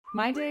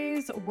My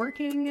days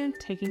working,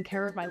 taking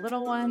care of my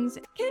little ones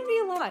can be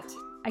a lot.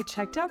 I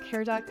checked out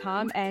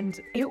care.com and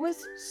it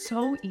was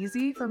so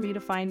easy for me to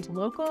find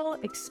local,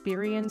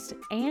 experienced,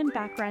 and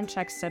background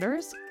check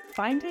sitters.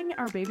 Finding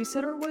our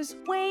babysitter was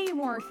way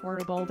more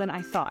affordable than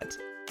I thought.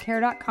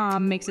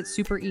 Care.com makes it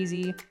super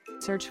easy.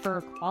 Search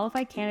for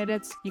qualified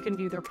candidates. You can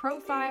view their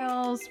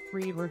profiles,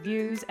 read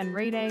reviews and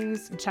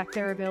ratings, check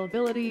their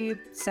availability,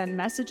 send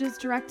messages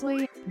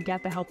directly,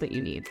 get the help that you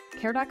need.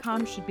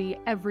 Care.com should be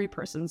every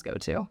person's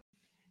go-to.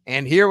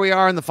 And here we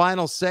are in the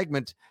final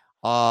segment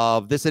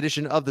of this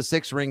edition of the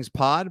Six Rings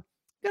Pod.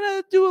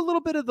 Gonna do a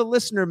little bit of the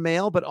listener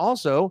mail, but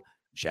also,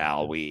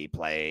 shall we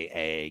play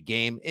a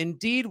game?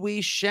 Indeed,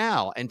 we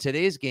shall. And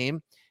today's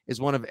game is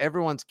one of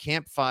everyone's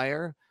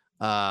campfire,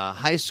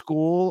 high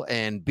school,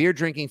 and beer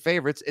drinking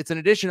favorites. It's an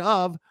edition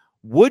of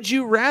Would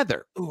You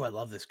Rather? Ooh, I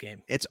love this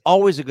game. It's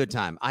always a good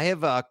time. I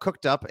have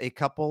cooked up a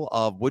couple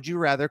of Would You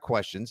Rather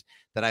questions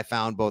that I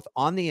found both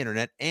on the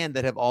internet and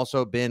that have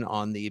also been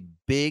on the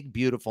big,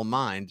 beautiful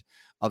mind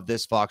of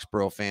this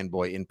Foxborough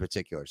fanboy in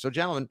particular. So,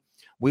 gentlemen,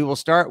 we will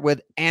start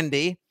with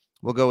Andy.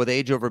 We'll go with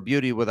age over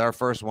beauty with our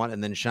first one,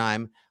 and then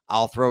Shime,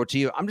 I'll throw it to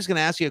you. I'm just going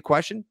to ask you a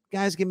question.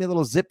 Guys, give me a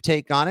little zip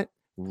take on it.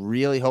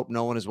 Really hope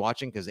no one is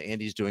watching because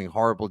Andy's doing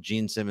horrible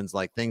Gene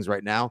Simmons-like things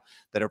right now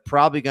that are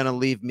probably going to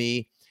leave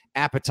me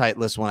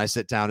appetiteless when I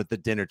sit down at the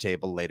dinner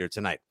table later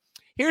tonight.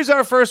 Here's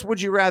our first Would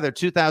You Rather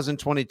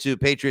 2022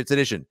 Patriots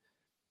edition.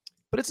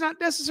 But it's not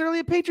necessarily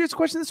a Patriots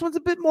question. This one's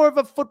a bit more of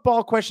a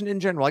football question in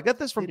general. I got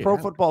this from Pro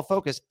Football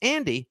Focus.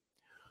 Andy,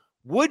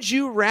 would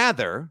you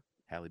rather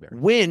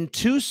win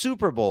 2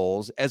 Super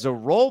Bowls as a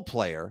role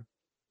player,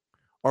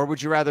 or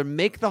would you rather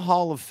make the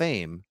Hall of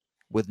Fame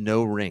with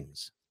no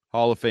rings?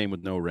 Hall of Fame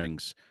with no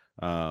rings.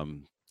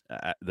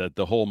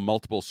 The whole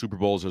multiple Super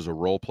Bowls as a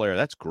role player,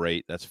 that's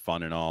great. That's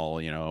fun and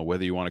all, you know,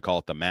 whether you want to call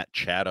it the Matt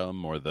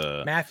Chatham or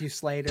the Matthew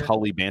Slater,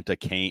 Tully Banta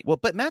Kane. Well,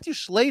 but Matthew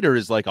Slater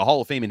is like a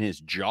Hall of Fame in his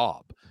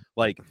job.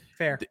 Like,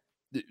 fair.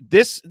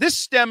 This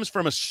stems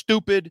from a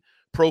stupid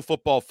Pro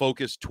Football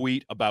Focus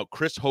tweet about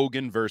Chris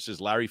Hogan versus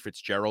Larry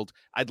Fitzgerald.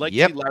 I'd like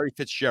to be Larry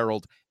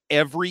Fitzgerald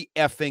every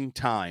effing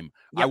time.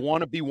 I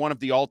want to be one of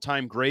the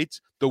all-time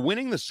greats. The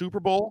winning the Super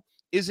Bowl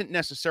isn't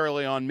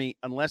necessarily on me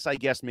unless I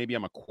guess maybe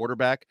I'm a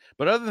quarterback.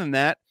 But other than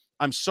that,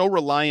 I'm so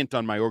reliant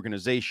on my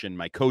organization,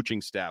 my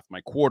coaching staff, my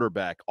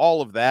quarterback,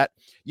 all of that.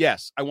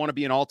 Yes, I want to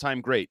be an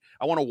all-time great.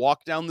 I want to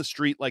walk down the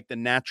street like the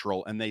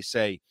Natural and they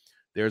say,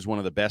 there's one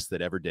of the best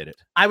that ever did it.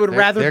 I would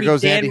rather there be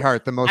goes Dan, Andy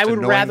Hart, the most I would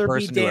annoying rather be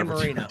person Dan to ever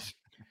Marino.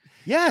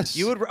 Yes.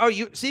 You would. Oh,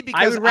 you see,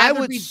 because I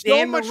would so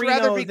Dan much Marino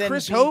rather be than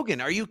Chris Hogan.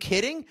 Are you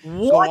kidding?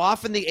 What? Go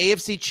off in the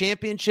AFC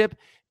Championship.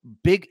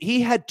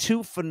 He had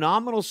 2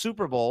 phenomenal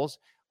Super Bowls.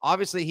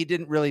 Obviously, he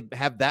didn't really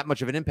have that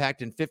much of an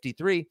impact in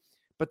 53,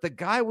 but the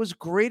guy was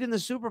great in the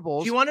Super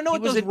Bowls. Do you want to know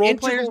what those role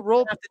players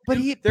but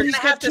he's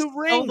got 2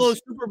 rings. Sell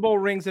those Super Bowl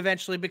rings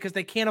eventually because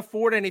they can't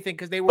afford anything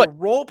because they were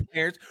role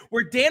players.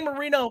 Where Dan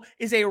Marino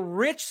is a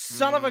rich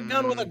son of a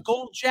gun with a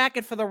gold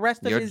jacket for the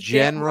rest of his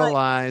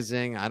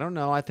generalizing. I don't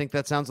know. I think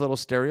that sounds a little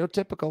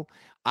stereotypical.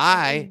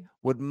 I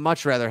would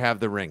much rather have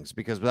the rings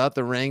because without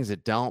the rings,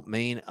 it don't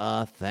mean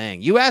a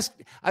thing.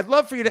 I'd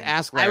love for you to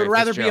ask Larry I would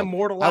rather Fitzgerald. be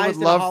immortalized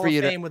in a Hall of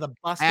Fame with a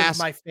bust of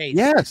my face.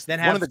 Yes,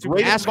 than one of the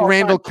greatest. Ask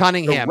Randall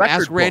Cunningham.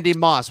 Ask Randy books.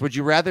 Moss. Would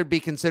you rather be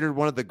considered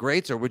one of the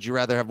greats, or would you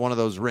rather have one of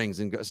those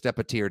rings and step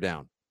a tier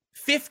down?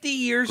 50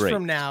 years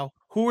from now,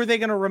 who are they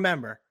going to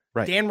remember?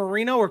 Right. Dan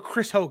Marino or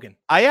Chris Hogan?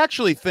 I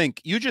actually think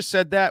you just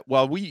said that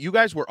while you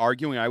guys were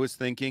arguing. I was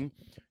thinking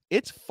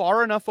it's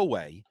far enough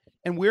away,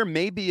 and we're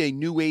maybe a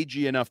new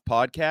agey enough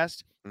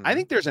podcast. I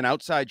think there's an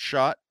outside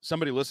shot.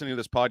 Somebody listening to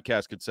this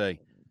podcast could say,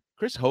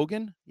 Chris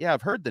Hogan? Yeah,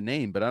 I've heard the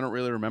name, but I don't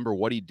really remember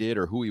what he did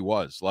or who he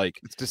was. Like,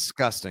 it's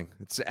disgusting.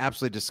 It's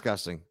absolutely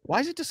disgusting.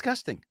 Why is it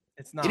disgusting?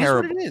 It's not.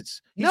 Terrible. It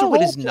is. No,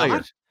 it is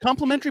not.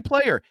 Complimentary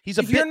player. He's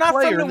a you're not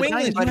player from New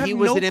England, but he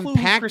was an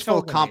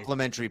impactful complimentary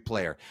complimentary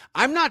player.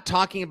 I'm not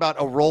talking about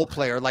a role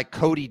player like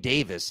Cody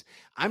Davis.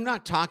 I'm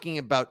not talking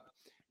about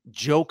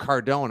Joe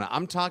Cardona.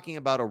 I'm talking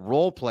about a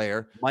role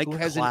player who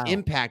has an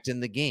impact in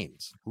the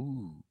games.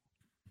 Ooh.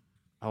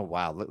 Oh,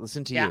 wow.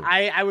 Listen to you. Yeah,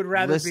 I would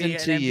rather Listen be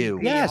an to you.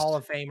 MVP Hall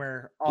of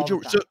Famer.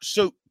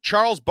 So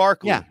Charles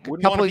Barkley. Yeah,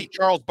 wouldn't want to be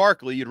Charles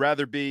Barkley. You'd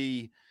rather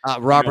be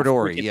Robert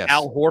Ory. Yes.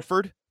 Al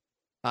Horford.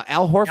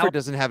 Al Horford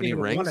doesn't have any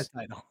rings.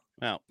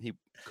 Well, he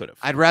could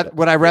have.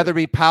 Would I rather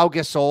be Pau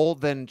Gasol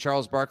than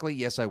Charles Barkley?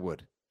 Yes, I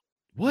would.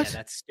 What? Yeah,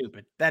 that's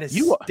stupid. That is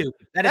stupid.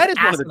 That is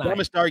one of the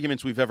dumbest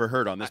arguments we've ever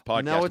heard on this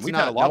podcast. No, it's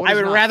not. I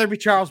would rather be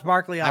Charles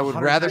Barkley. I would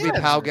rather be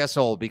Pau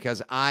Gasol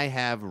because I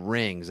have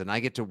rings and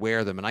I get to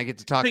wear them and I get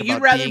to talk about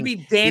you'd rather being be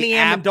Danny the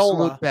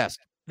Amendola absolute best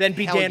than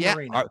be Dan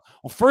Marino.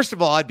 Well, first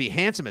of all, I'd be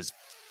handsome as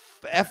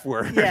F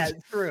word. Yeah,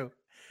 true.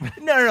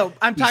 No.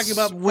 I'm talking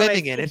about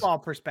swimming from a football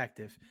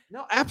perspective.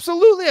 No,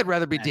 absolutely. I'd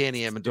rather be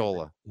Danny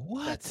Amendola.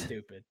 What? That's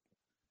stupid.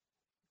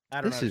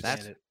 I don't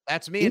understand it.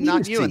 That's me and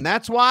not you, and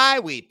that's why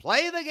we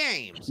play the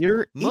games.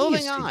 You're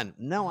moving on.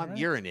 No,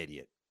 you're an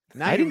idiot.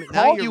 I didn't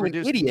call you an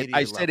idiot.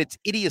 I said it's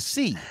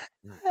idiocy.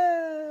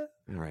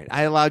 All right.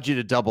 I allowed you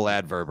to double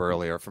adverb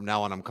earlier. From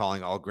now on, I'm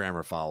calling all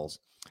grammar fouls.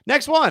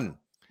 Next one.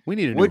 We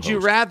need a new Would you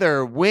host.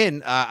 rather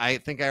win? I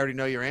think I already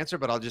know your answer,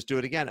 but I'll just do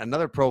it again.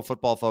 Another Pro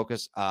Football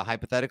Focus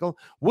hypothetical.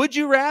 Would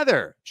you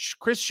rather,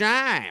 Chris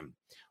Scheim,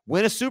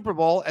 win a Super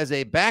Bowl as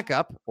a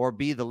backup or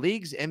be the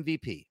league's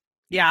MVP?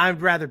 Yeah,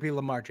 I'd rather be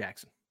Lamar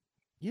Jackson.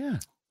 Yeah.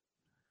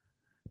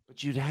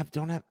 But you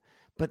don't have,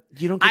 but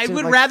you don't. I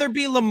would rather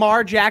be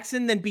Lamar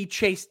Jackson than be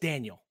Chase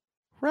Daniel.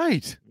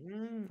 Right. I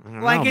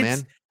don't Like know,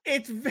 man.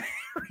 It's very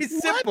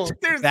simple.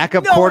 There's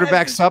Backup no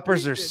quarterback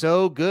suppers are hesitation.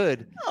 so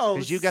good No,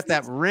 because you got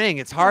that ring.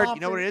 It's hard. You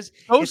know what it is?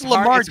 Those It's hard-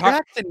 Lamar it's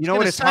hard- Jackson. You know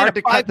what? It's hard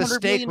to cut the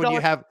steak when you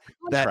have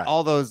that contract.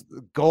 all those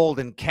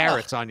golden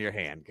carrots on your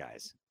hand,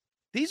 guys.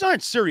 These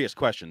aren't serious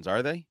questions,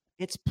 are they?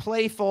 It's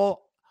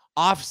playful,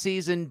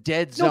 off-season,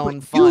 dead No, zone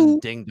but fun. you-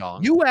 Ding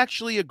dong. You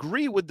actually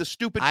agree with the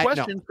stupid I- no.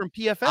 questions from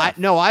PFF.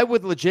 I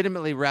would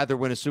legitimately rather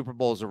win a Super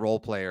Bowl as a role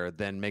player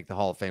than make the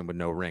Hall of Fame with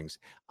no rings.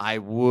 I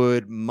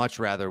would much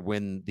rather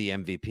win the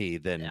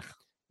MVP than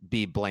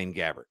be Blaine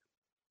Gabbert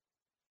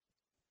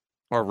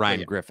or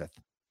Ryan Griffith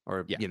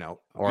or, Yeah.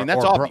 or, I mean,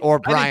 that's or, obvious. or I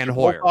think Brian they're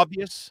both Hoyer.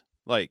 obvious.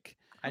 Like,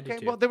 I do Okay,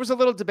 too. well, there was a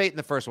little debate in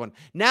the first one.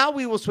 Now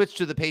we will switch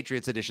to the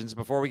Patriots editions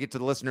before we get to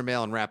the listener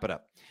mail and wrap it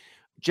up.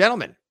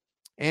 Gentlemen,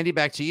 Andy,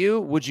 back to you.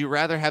 Would you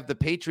rather have the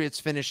Patriots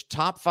finish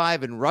top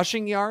 5 in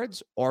rushing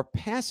yards or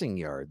passing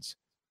yards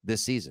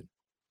this season?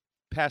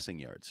 passing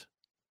yards.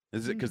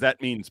 Is it because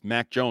that means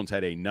Mac Jones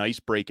had a nice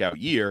breakout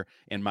year,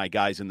 and my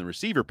guys in the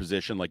receiver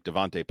position like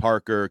Devontae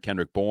Parker,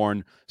 Kendrick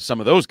Bourne, some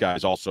of those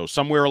guys also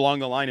somewhere along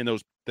the line in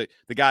those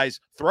the guys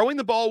throwing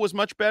the ball was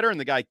much better, and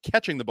the guy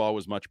catching the ball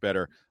was much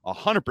better.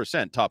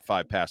 100% top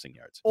 5 passing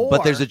yards.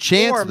 But there's a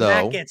chance, or though-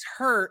 Matt gets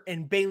hurt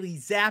and Bailey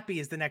Zappi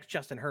is the next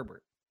Justin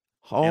Herbert.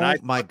 Oh,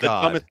 And my the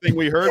God. dumbest thing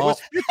we heard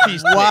was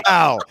 50s.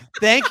 Wow.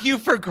 Thank you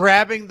for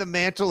grabbing the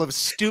mantle of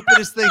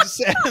stupidest things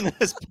said in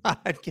this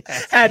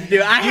podcast. Had to.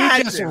 I You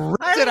had just to.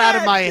 ripped I it out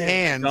of had my to.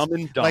 hands. Dumb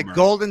and Like dumber.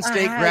 Golden I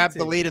State had grabbed the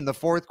to. lead in the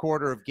fourth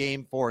quarter of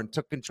Game 4 and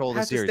took control of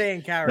the Had to series. stay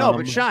in Carolina. No,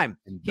 Dumb but Scheim,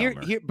 and here,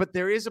 dumber. but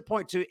there is a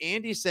point too.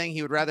 Andy's saying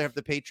he would rather have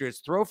the Patriots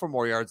throw for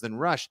more yards than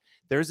rush.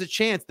 There's a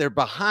chance they're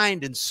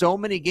behind in so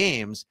many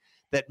games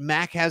that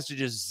Mac has to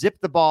just zip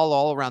the ball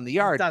all around the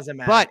yard. It doesn't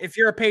matter. But if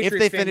you're a Patriots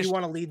they fan, finish- you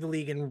want to lead the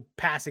league in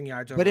passing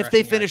yards. But over if they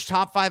rushing finish yards.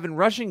 top 5 in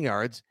rushing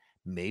yards,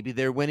 maybe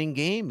they're winning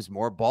games,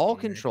 more ball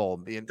control,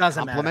 Doesn't matter.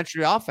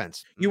 complementary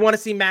offense. You want to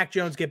see Mac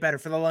Jones get better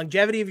for the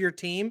longevity of your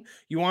team.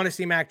 You want to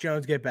see Mac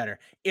Jones get better.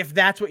 If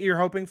that's what you're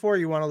hoping for,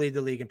 you want to lead the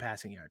league in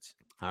passing yards.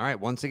 All right.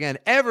 Once again,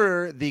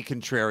 ever the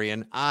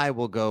contrarian, I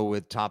will go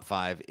with top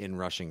 5 in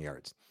rushing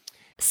yards.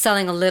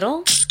 Selling a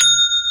little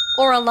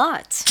or a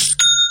lot?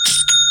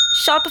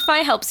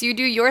 Shopify helps you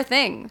do your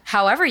thing,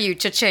 however you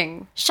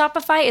cha-ching.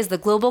 Shopify is the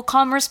global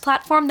commerce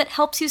platform that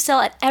helps you sell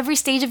at every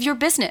stage of your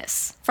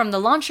business. From the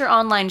launch your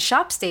online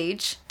shop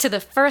stage, to the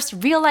first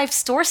real-life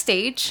store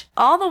stage,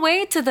 all the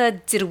way to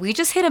the did we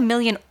just hit 1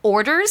 million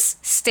orders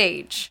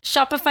stage.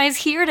 Shopify's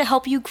here to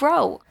help you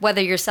grow.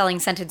 Whether you're selling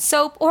scented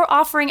soap or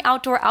offering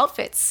outdoor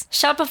outfits,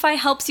 Shopify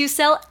helps you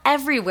sell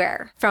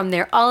everywhere. From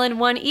their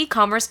all-in-one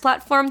e-commerce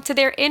platform to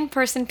their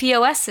in-person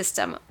POS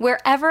system,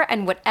 wherever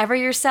and whatever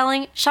you're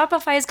selling,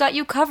 Shopify's got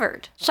you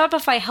covered.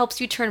 Shopify helps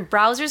you turn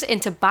browsers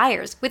into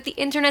buyers with the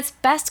internet's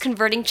best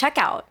converting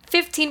checkout.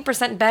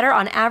 15% better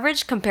on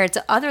average compared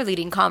to other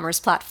leading commerce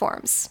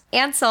platforms.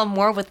 And sell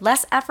more with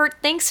less effort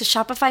thanks to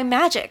Shopify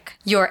Magic,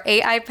 your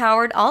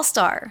AI-powered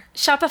all-star.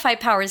 Shopify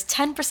powers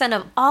 10%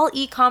 of all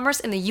e-commerce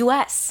in the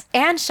US.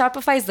 And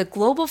Shopify is the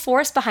global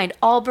force behind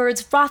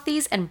Allbirds,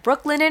 Rothy's, and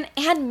Brooklinen,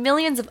 and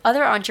millions of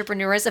other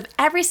entrepreneurs of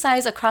every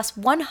size across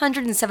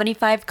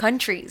 175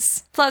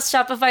 countries. Plus,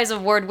 Shopify's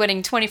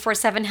award-winning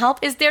 24/7 help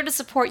is there to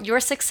support your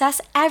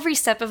success every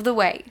step of the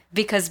way.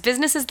 Because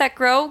businesses that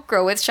grow,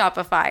 grow with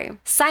Shopify.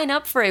 Sign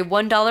up for a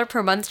 $1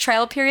 per month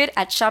trial period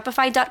at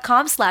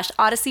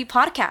shopify.com/Odyssey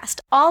Podcast,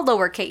 all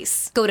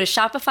lowercase. Go to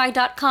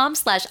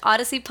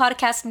shopify.com/Odyssey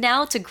Podcast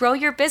now to grow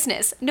your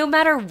business, no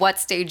matter what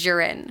stage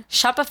you're in.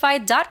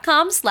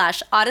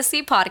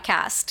 Shopify.com/Odyssey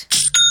Podcast.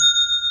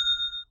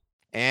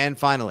 And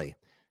finally,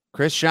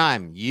 Chris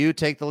Scheim, you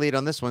take the lead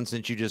on this one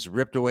since you just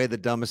ripped away the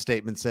dumbest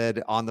statement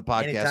said on the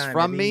podcast Anytime,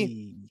 from me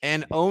baby.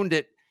 and owned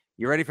it.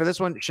 You ready for this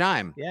one?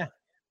 Scheim. Yeah.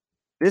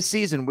 This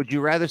season, would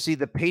you rather see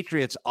the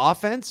Patriots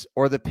offense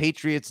or the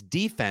Patriots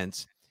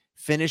defense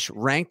finish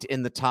ranked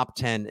in the top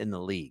 10 in the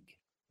league?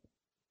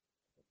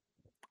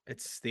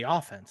 It's the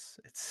offense.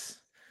 It's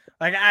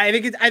like I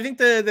think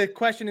the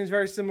question is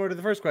very similar to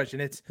the first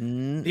question. It's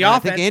the I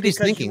offense. think Andy's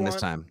because you thinking this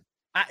want- time.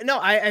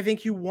 I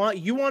think you want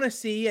to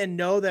see and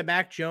know that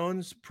Mac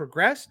Jones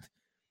progressed.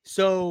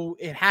 So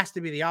it has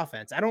to be the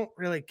offense. I don't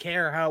really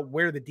care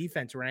where the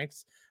defense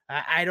ranks.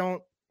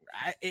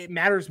 It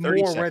matters more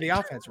 30 where the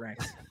seconds. offense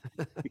ranks.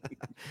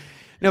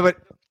 No, but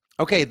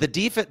okay,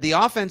 the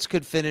offense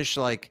could finish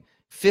like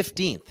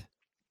 15th,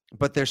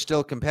 but they're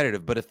still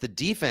competitive. But if the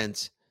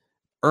defense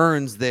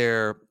earns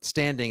their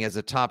standing as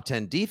a top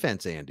 10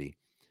 defense, Andy,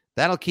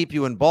 That'll keep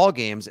you in ball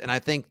games. And I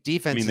think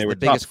defense is they were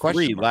the biggest top 3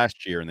 question mark.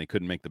 last year, and they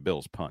couldn't make the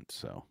Bills punt.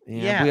 So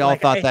Yeah, we all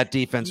like, thought that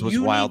defense was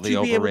you need wildly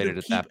to be able to overrated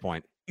at that keep-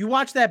 point. You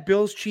watch that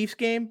Bills Chiefs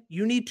game,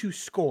 you need to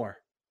score.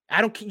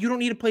 You don't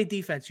need to play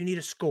defense. You need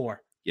to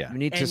score. yeah, You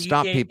need to And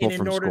stop people in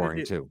from order to scoring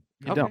do- too.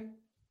 you don't.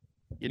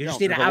 You don't. just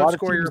need to There's a lot of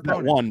outscore your teams that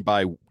opponent. won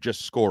by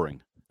just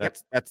scoring.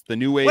 That's the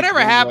new age. Whatever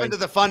new happened way. to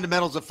the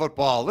fundamentals of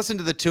football? Listen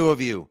to the two of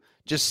you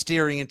just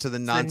steering into the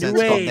It's the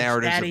nonsensical new age,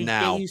 narratives Daddy. of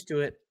now. Get used to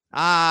it.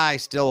 I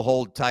still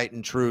hold tight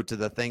and true to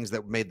the things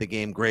that made the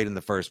game great in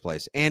the first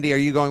place. Andy, are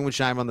you going with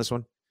Shime on this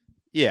one?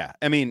 Yeah,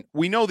 I mean,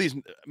 we know these.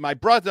 I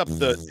brought up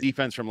the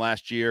defense from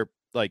last year.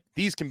 Like,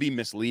 these can be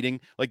misleading.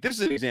 Like, this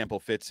is an example,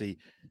 Fitzy.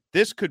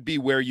 This could be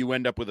where you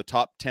end up with a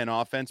top 10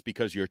 offense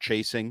because you're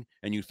chasing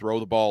and you throw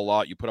the ball a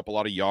lot. You put up a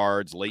lot of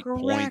yards, late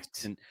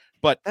points.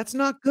 But that's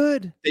not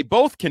good. They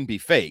both can be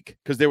fake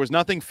because there was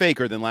nothing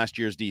faker than last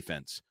year's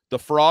defense. The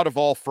fraud of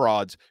all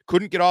frauds.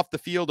 Couldn't get off the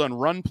field on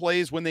run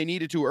plays when they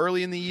needed to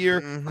early in the year.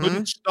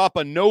 Couldn't stop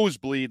a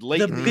nosebleed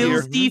late in the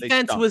year. Bills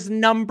defense was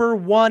number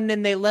 1,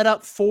 and they let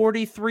up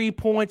 43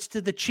 points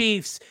to the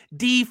Chiefs.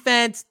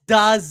 Defense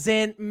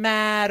doesn't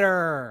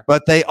matter.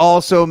 But they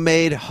also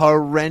made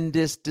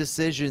horrendous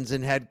decisions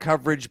and had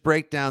coverage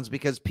breakdowns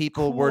because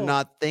people were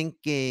not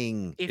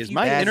thinking. Is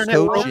my internet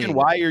broken?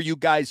 Why are you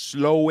guys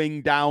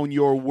slowing down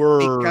your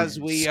words? Because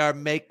we are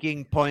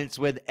making points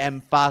with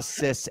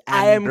emphasis.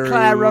 I am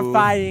clarifying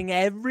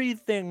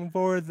everything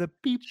for the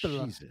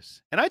people.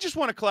 Jesus. And I just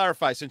want to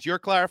clarify, since you're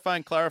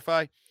clarifying,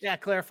 clarify. Yeah,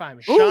 clarify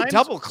me. Ooh,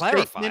 double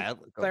clarify.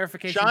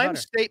 Clarification. Shime's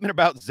statement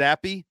about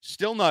Zappy,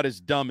 still not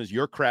as dumb as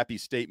your crappy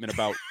statement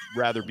about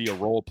rather be a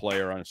role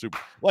player on a Super.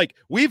 Like,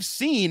 we've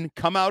seen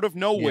come out of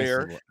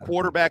nowhere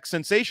quarterback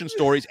sensation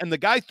stories, and the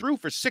guy threw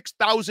for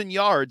 6,000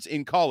 yards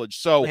in college.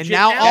 So, and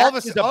now all of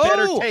a sudden, a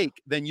better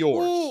take than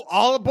yours. Ooh,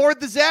 all aboard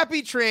the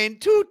Zappy train.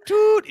 Toot,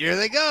 toot. Here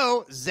they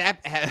go.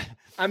 Zap.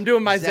 I'm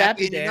doing my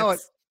Zappy dance. You know it.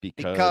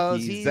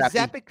 Because he's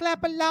Zappy,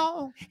 clap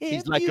along.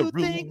 He's like a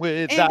room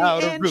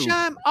without a roof.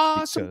 Shime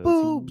awesome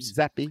boobs.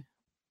 Zappy.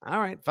 All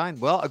right, fine.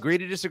 Well, agree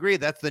to disagree.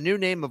 That's the new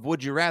name of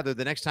Would You Rather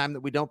the next time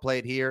that we don't play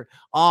it here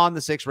on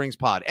the Six Rings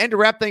Pod. And to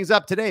wrap things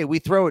up today, we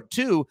throw it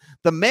to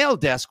the mail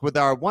desk with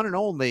our one and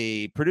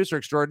only producer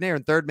extraordinaire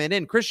and third man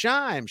in, Chris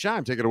Shime.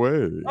 Shime, take it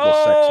away.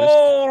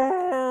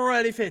 Oh,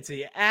 ready,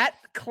 Fitzy. At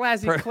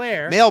Classy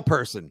Claire. Male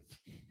person.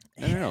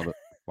 I don't know.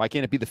 Why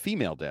can't it be the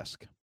female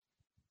desk?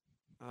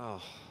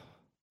 Oh.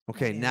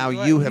 Okay, now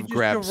you have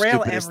grabbed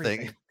stupidest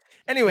thing.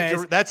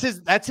 Anyways, that's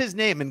his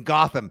name in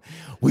Gotham.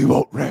 We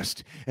won't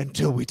rest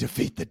until we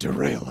defeat the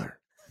derailer.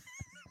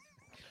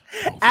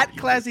 At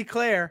Classy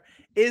Claire,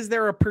 is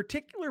there a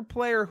particular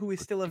player who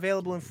is still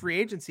available in free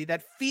agency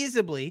that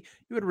feasibly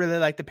you would really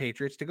like the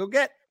Patriots to go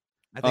get?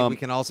 I think we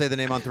can all say the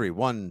name on 3.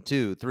 1,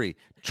 2, 3.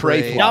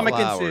 Trey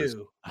Flowers.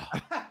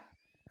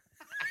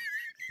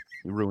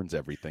 He ruins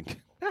everything.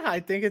 I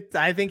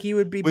think he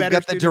would be We've better.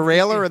 We've got the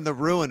derailer and the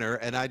ruiner,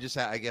 and I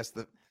guess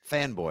the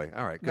fanboy.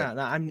 All right, good.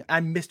 No,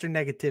 I'm Mr.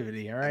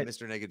 Negativity. All right,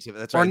 Mr. Negativity.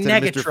 That's right. Or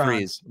Negatron. Mr.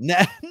 Freeze.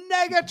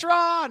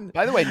 Negatron.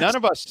 By the way, none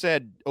of us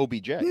said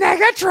OBJ.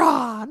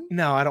 Negatron.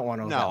 No, I don't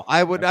want to. No,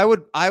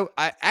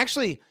 I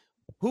actually,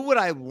 who would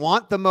I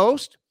want the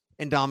most?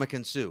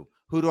 Ndamukong Suh.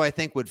 Who do I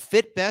think would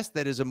fit best?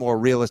 That is a more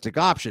realistic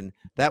option.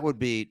 That would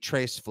be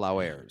Trace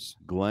Flowers.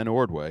 Glenn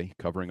Ordway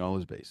covering all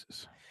his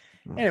bases.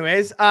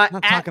 Anyways, I'm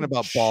not talking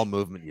about ball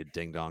movement, you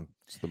ding dong.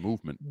 It's the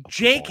movement.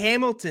 Jake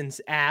Hamilton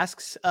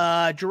asks,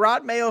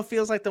 Gerard Mayo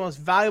feels like the most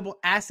valuable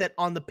asset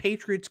on the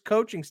Patriots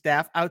coaching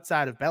staff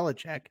outside of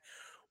Belichick.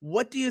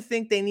 What do you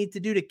think they need to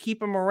do to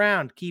keep him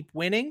around? Keep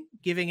winning,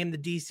 giving him the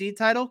DC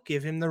title,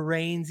 give him the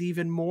reins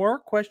even more?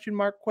 Question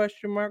mark.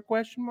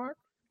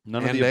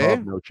 None of the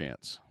above, no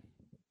chance.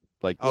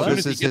 Like,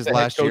 this is his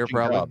last year,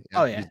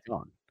 probably. He's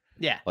gone.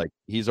 Yeah. Like,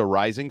 he's a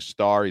rising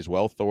star. He's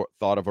well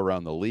thought of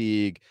around the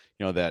league.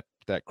 You know, that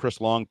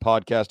Chris Long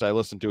podcast I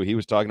listened to, he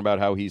was talking about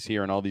how he's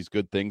hearing all these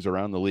good things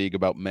around the league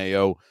about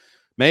Mayo.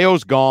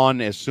 Mayo's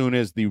gone as soon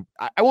as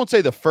I won't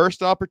say the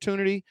first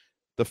opportunity,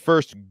 the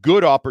first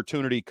good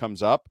opportunity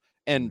comes up.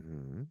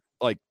 And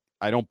like,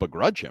 I don't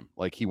begrudge him.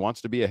 Like, he wants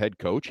to be a head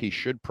coach. He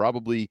should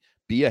probably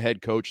be a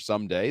head coach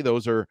someday.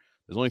 There's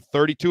only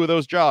 32 of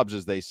those jobs,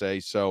 as they say.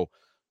 So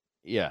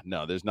yeah,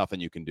 no, there's nothing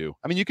you can do.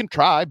 I mean, you can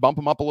try, bump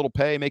him up a little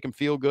pay, make him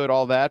feel good,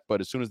 all that.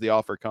 But as soon as the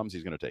offer comes,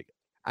 he's going to take it.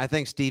 I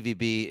think Stevie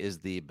B is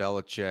the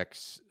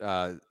Belichick's,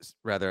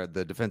 rather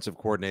the defensive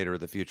coordinator of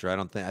the future. I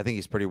think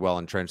he's pretty well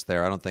entrenched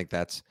there. I don't think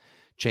that's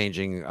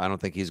changing. I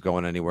don't think he's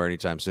going anywhere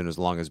anytime soon, as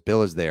long as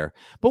Bill is there.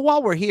 But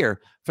while we're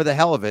here, for the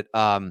hell of it,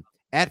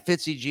 at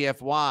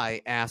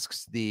FitzyGFY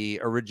asks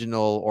the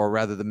original, or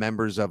rather the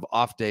members of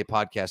Off Day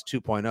Podcast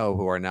 2.0,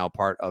 who are now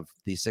part of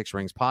the Six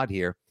Rings Pod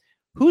here,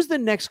 who's the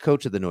next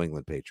coach of the New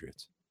England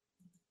Patriots?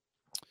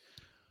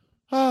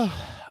 My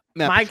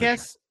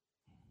guess.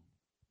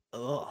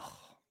 Ugh.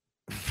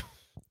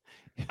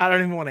 I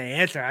don't even want to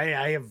answer.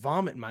 I have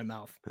vomit in my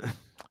mouth.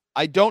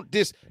 I don't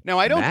discount.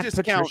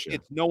 Patricia.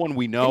 It's no one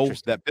we know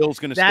that Bill's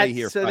going to stay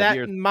here. So 5 that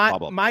years,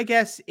 my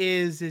guess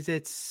is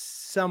it's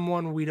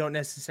someone we don't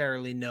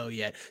necessarily know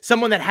yet.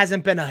 Someone that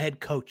hasn't been a head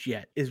coach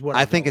yet is what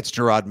I think it's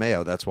Gerard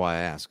Mayo. That's why I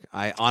ask.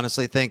 I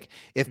honestly think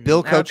if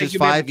Bill coaches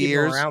 5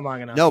 years,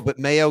 no, but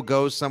Mayo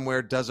goes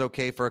somewhere, does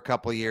okay for a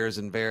couple of years,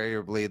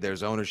 invariably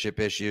there's ownership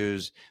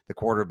issues. The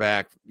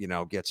quarterback,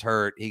 gets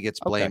hurt. He gets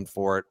blamed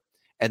for it.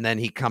 And then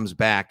he comes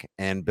back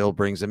and Bill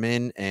brings him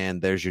in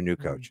and there's your new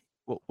coach.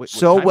 Well,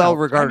 well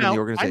regarded in the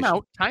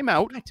organization. Time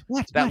out.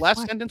 What? That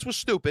last sentence was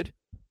stupid.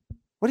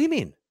 What do you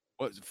mean?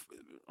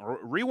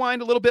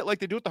 Rewind a little bit like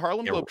they do at the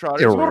Harlem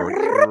Globetrotters.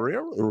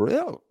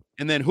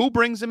 And then who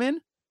brings him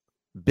in?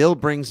 Bill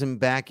brings him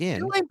back in.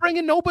 You ain't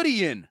bringing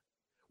nobody in.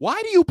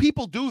 Why do you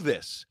people do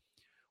this?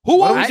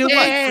 Who are you?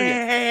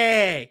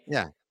 Hey,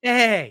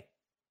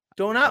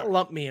 do not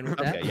lump me in with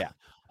that. Okay, yeah.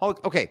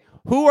 Okay,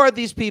 who are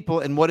these people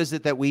and what is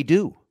it that we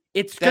do?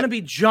 It's going to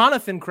be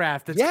Jonathan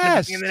Kraft that's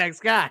going to be the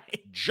next guy.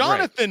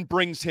 Jonathan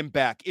brings him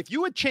back. If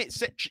you had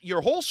changed your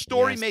whole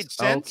story made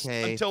sense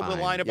until the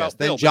line about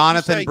Bill. Then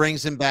Jonathan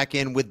brings him back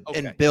in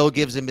and Bill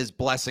gives him his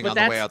blessing on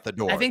the way out the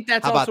door. I think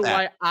that's also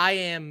why I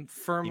am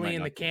firmly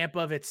in the camp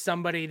of it's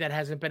somebody that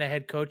hasn't been a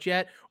head coach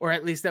yet, or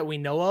at least that we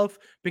know of,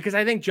 because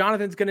I think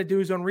Jonathan's going to do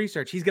his own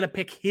research. He's going to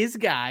pick his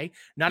guy,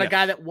 not a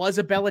guy that was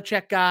a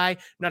Belichick guy,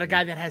 not a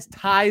guy that has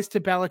ties to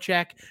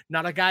Belichick,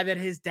 not a guy that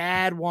his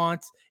dad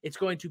wants. It's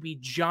going to be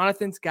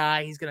Jonathan's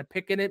guy. He's going to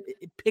pick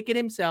it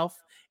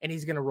himself, and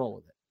he's going to roll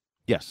with it.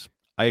 Yes,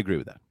 I agree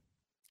with that.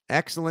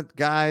 Excellent,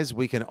 guys.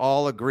 We can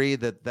all agree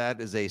that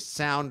is a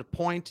sound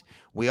point.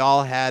 We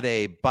all had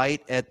a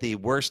bite at the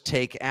worst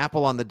take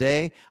apple on the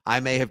day. I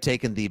may have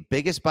taken the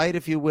biggest bite,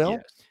 if you will.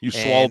 Yes. You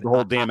swallowed the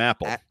whole damn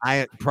apple.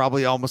 I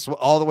probably almost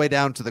all the way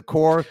down to the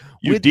core.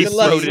 You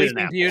deep-throated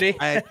an beauty.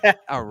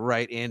 All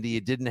right, Andy,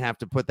 you didn't have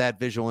to put that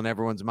visual in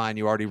everyone's mind.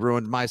 You already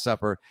ruined my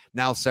supper.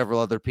 Now several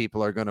other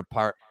people are going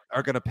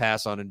to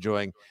pass on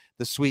enjoying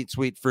the sweet,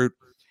 sweet fruit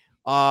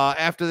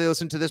after they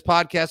listen to this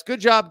podcast. Good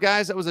job,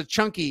 guys. That was a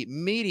chunky,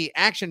 meaty,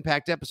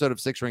 action-packed episode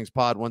of Six Rings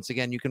Pod. Once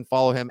again, you can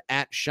follow him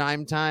at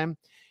Shime Time.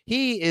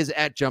 He is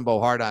at Jumbo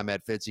Hard. I'm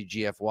at Fitzy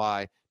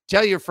GFY.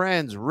 Tell your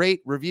friends,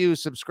 rate, review,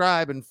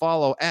 subscribe, and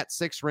follow at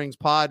Six Rings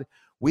Pod.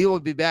 We will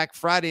be back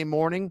Friday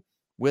morning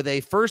with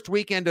a first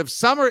weekend of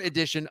summer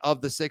edition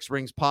of the Six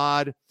Rings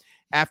Pod.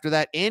 After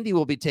that, Andy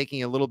will be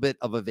taking a little bit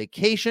of a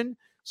vacation.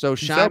 So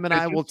Shime and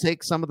I will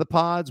take some of the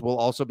pods. We'll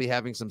also be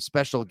having some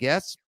special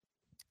guests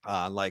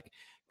like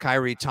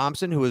Kyrie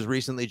Thompson, who has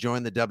recently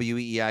joined the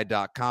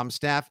WEEI.com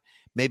staff,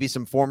 maybe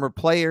some former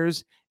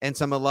players, and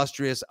some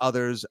illustrious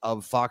others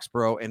of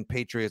Foxborough and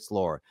Patriots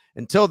lore.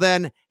 Until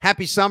then,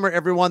 happy summer,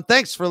 everyone.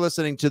 Thanks for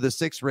listening to the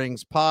Six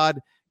Rings Pod.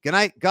 Good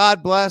night.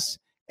 God bless,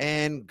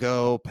 and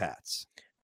go Pats.